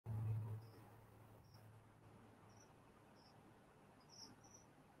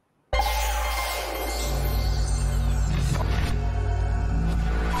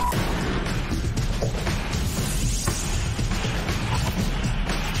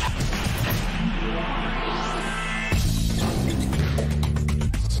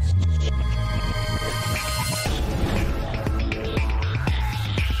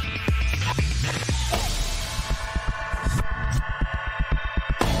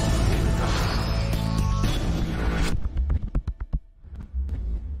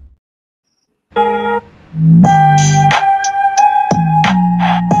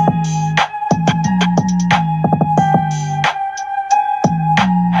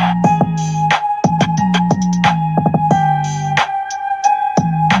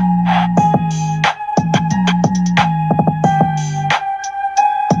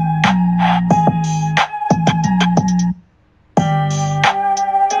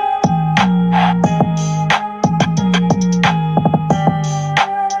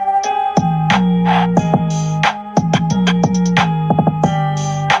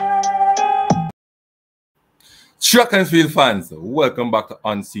Track and field fans, welcome back to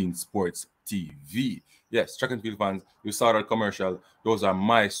Unseen Sports TV. Yes, track and field fans, you saw that commercial. Those are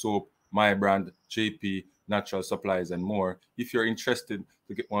my soap, my brand, JP, Natural Supplies, and more. If you're interested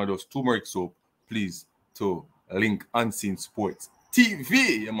to get one of those turmeric soap, please to link Unseen Sports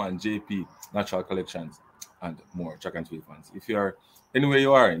TV. Yeah, man, JP, Natural Collections, and more. Track and field fans. If you're anywhere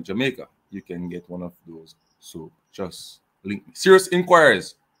you are in Jamaica, you can get one of those. So just link me. Serious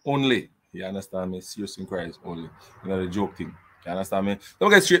inquiries only. You understand me? Serious inquiries only. You know the joke thing. You understand me? Don't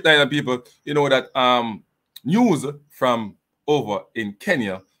get straight down, people. You know that news from over in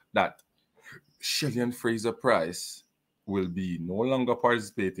Kenya that Shelly Ann Fraser Pryce will be no longer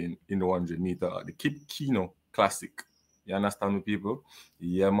participating in the 100-meter, the Kip Keino Classic. You understand me, people?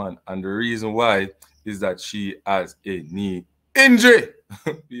 Yeah, man. And the reason why is that she has a knee injury.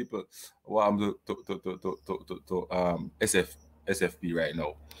 People, what I'm to SFP right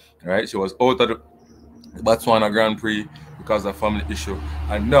now. All right, she was out of the Botswana Grand Prix because of family issue,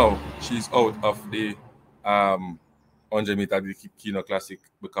 and now she's out of the 100-meter the Kip Keino Classic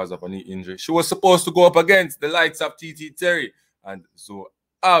because of a knee injury. She was supposed to go up against the likes of TT Terry and so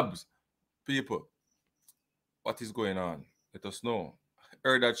Abs. People, what is going on? Let us know. I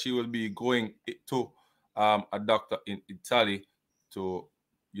heard that she will be going to a doctor in Italy to,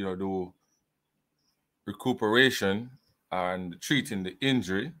 do recuperation and treating the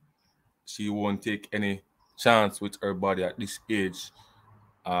injury. She won't take any chance with her body at this age.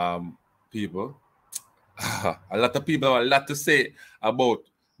 People, a lot of people have a lot to say about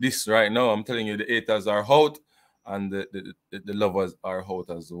this right now. I'm telling you, the haters are out and the lovers are out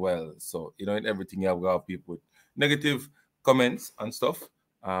as well. So, in everything you have got people with negative comments and stuff.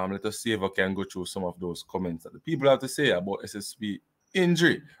 Let us see if I can go through some of those comments that the people have to say about SSP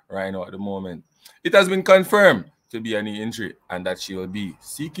injury right now at the moment. It has been confirmed to be a knee injury and that she will be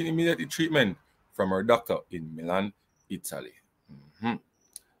seeking immediate treatment from her doctor in Milan, Italy.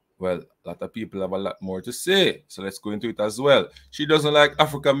 Well, a lot of people have a lot more to say, so let's go into it as well. She doesn't like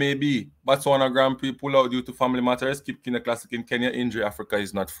Africa, maybe. Botswana Grand Prix pull out due to family matters. Kip Keino Classic in Kenya injury. Africa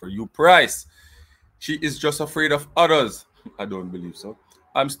is not for you. Price. She is just afraid of others. I don't believe so.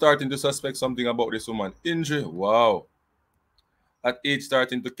 I'm starting to suspect something about this woman. Injury. Wow. At age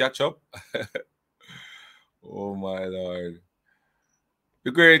starting to catch up. Oh my Lord. The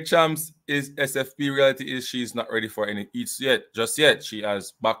great champs is SFP. Reality is she's not ready for any eats yet. Just yet. She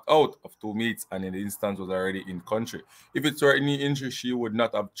has backed out of 2 meets and in the instance was already in country. If it's her knee injury, she would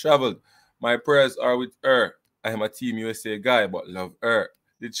not have traveled. My prayers are with her. I am a Team USA guy, but love her.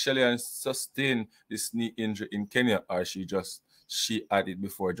 Did Shelly Ann sustain this knee injury in Kenya, or she had it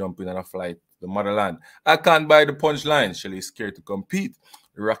before jumping on a flight to the motherland? I can't buy the punchline. Shelly is scared to compete.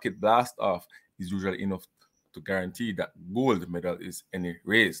 The rocket blast off is usually enough to guarantee that gold medal is any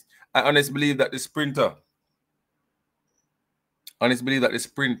race. I honestly believe that the sprint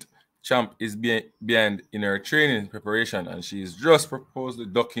champ is behind in her training preparation, and she is just purposely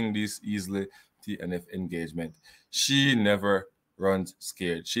ducking this easily TNF engagement. She never runs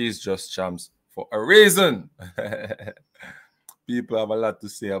scared. She is just champs for a reason. People have a lot to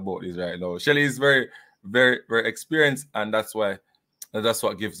say about this right now. Shelly is very, very, very experienced, and that's what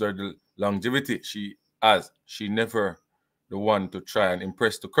gives her the longevity she never the one to try and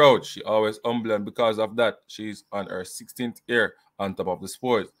impress the crowd. She always humble, and because of that, she's on her 16th year on top of the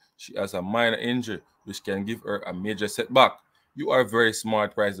sport. She has a minor injury, which can give her a major setback. You are very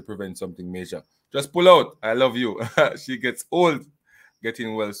smart, Price, to prevent something major. Just pull out. I love you. She gets old.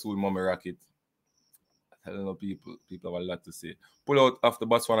 Getting well soon, Mommy Rocket. I don't know, people have a lot to say. Pull out after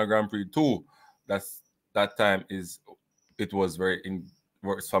Botswana Grand Prix 2. That time it was very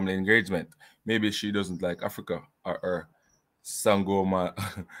family engagement. Maybe she doesn't like Africa, or her Sangoma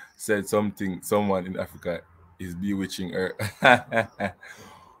said someone in Africa is bewitching her.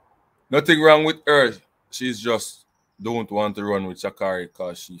 Nothing wrong with her. She's just don't want to run with Shakari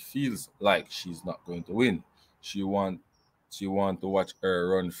because she feels like she's not going to win. She want to watch her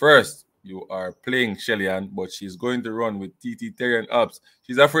run first. You are playing Shelly Ann, but she's going to run with TT Terry and Ups.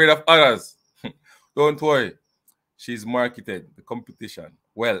 She's afraid of others. Don't worry. she's marketed the competition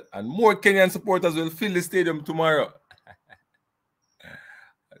well, and more Kenyan supporters will fill the stadium tomorrow.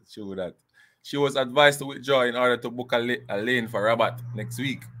 Show that. She was advised to withdraw in order to book a lane for Rabat next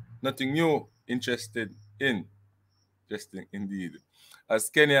week. Nothing new. Interesting indeed. As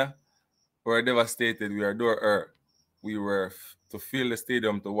Kenya were devastated, we adore her. We were to fill the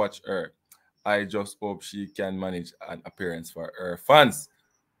stadium to watch her. I just hope she can manage an appearance for her fans.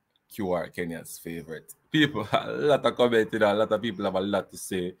 QR, Kenya's favorite. People, a lot of commented, a lot of people have a lot to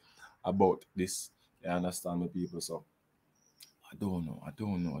say about this. You understand me, people? So I don't know.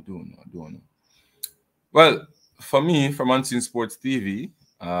 Well, for me, from Unseen Sports TV,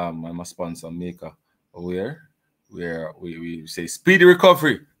 I'm a sponsor Maker Aware, where we say speedy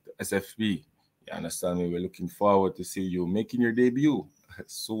recovery to SFB. You understand me? We're looking forward to see you making your debut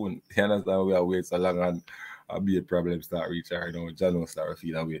soon. You understand? We are waiting so long and be a problem start reaching her. John will start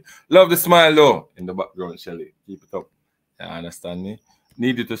feel away. Love the smile though in the background, Shelly. Keep it up. You understand me?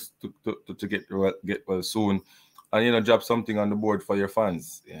 Need you to get well soon. And drop something on the board for your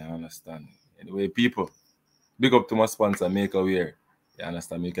fans. You understand? Anyway, people, big up to my sponsor, Makerwear. You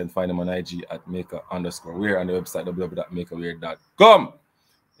understand? You can find them on IG at maker_wear on the website www.makerwear.com.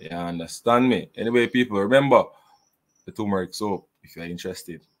 You understand me? Anyway, people, remember the turmeric soap. If you're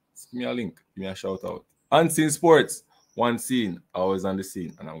interested, give me a link, give me a shout out. Unseen Sports, one scene, always on the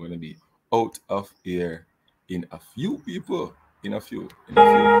scene. And I'm going to be out of here in a few, people. In a few.